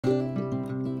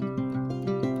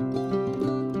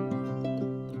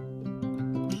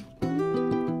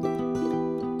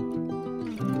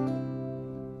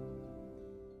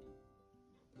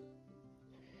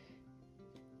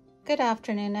Good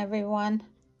afternoon, everyone.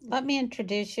 Let me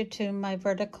introduce you to my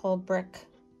vertical brick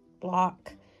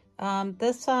block.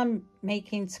 This I'm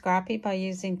making scrappy by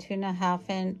using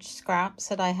 2.5-inch scraps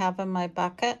that I have in my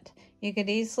bucket. You could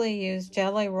easily use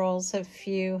jelly rolls if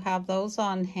you have those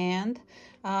on hand.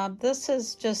 This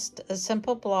is just a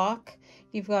simple block.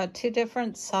 You've got two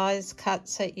different size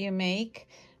cuts that you make.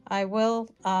 I will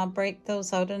break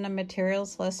those out in a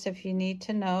materials list if you need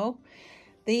to know.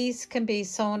 These can be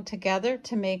sewn together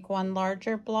to make one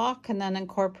larger block and then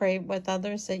incorporate with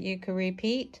others that you could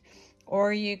repeat,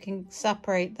 or you can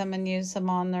separate them and use them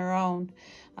on their own.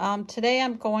 Today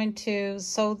I'm going to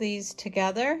sew these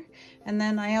together, and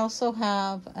then I also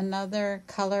have another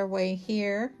colorway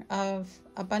here of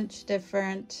a bunch of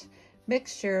different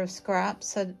mixture of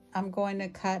scraps that I'm going to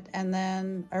cut and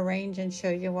then arrange and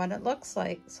show you what it looks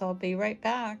like. So I'll be right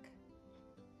back.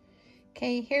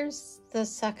 Okay, here's the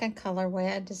second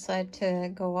colorway. I decided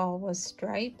to go all with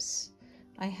stripes.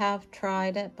 I have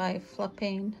tried it by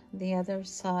flipping the other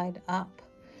side up,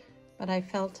 but I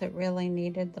felt it really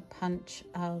needed the punch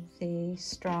of the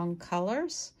strong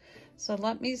colors. So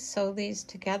let me sew these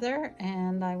together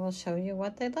and I will show you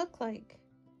what they look like.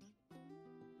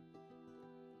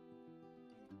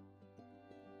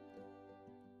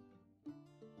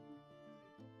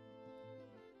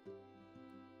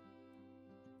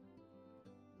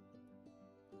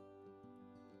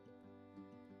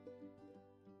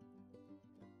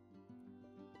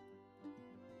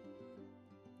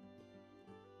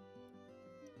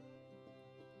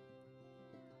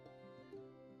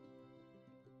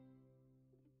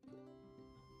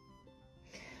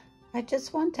 I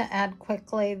just want to add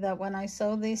quickly that when I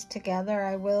sew these together,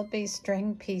 I will be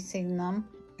string piecing them.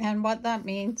 And what that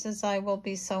means is I will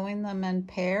be sewing them in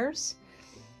pairs.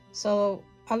 So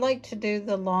I like to do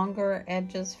the longer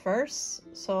edges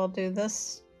first. So I'll do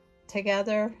this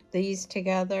together, these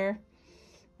together,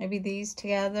 maybe these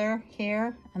together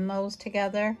here and those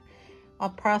together.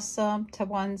 I'll press them to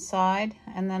one side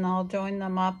and then I'll join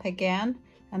them up again.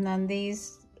 And then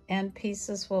these end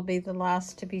pieces will be the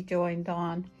last to be joined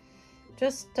on.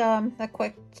 Just a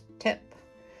quick tip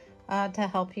to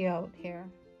help you out here.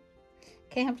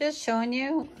 Okay, I'm just showing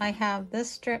you, I have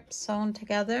this strip sewn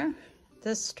together,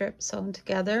 this strip sewn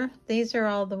together. These are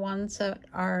all the ones that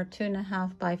are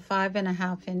 2.5 by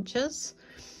 5.5 inches.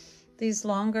 These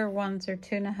longer ones are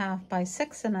 2.5 by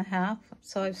 6.5,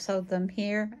 so I've sewed them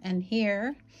here and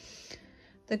here.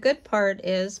 The good part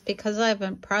is, because I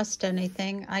haven't pressed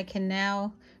anything, I can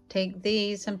now take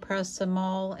these and press them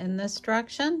all in this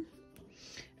direction.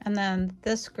 And then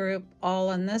this group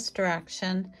all in this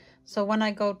direction. So when I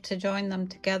go to join them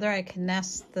together, I can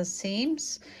nest the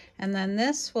seams. And then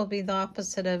this will be the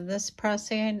opposite of this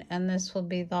pressing, and this will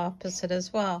be the opposite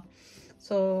as well.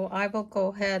 So I will go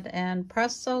ahead and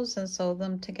press those and sew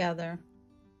them together.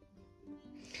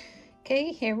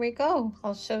 Okay, here we go.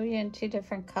 I'll show you in two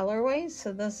different colorways.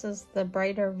 So this is the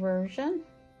brighter version.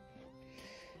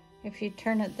 If you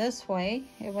turn it this way,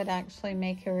 it would actually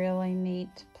make a really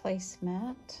neat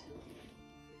placemat.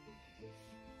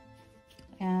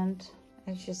 And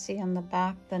as you see on the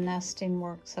back, the nesting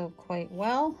works out quite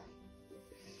well.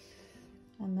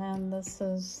 And then this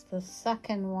is the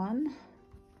second one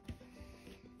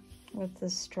with the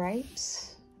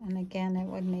stripes. And again, it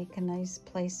would make a nice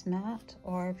placemat,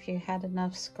 or if you had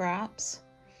enough scraps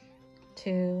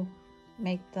to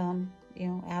make them, you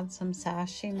know, add some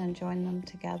sashing and join them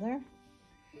together.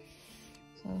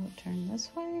 So turn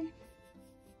this way.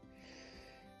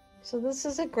 So this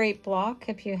is a great block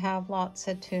if you have lots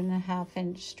of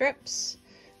 2.5-inch strips.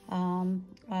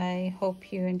 I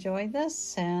hope you enjoy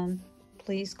this, and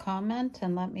please comment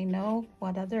and let me know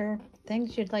what other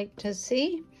things you'd like to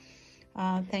see.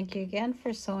 Thank you again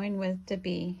for sewing with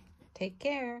Debbie. Take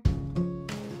care.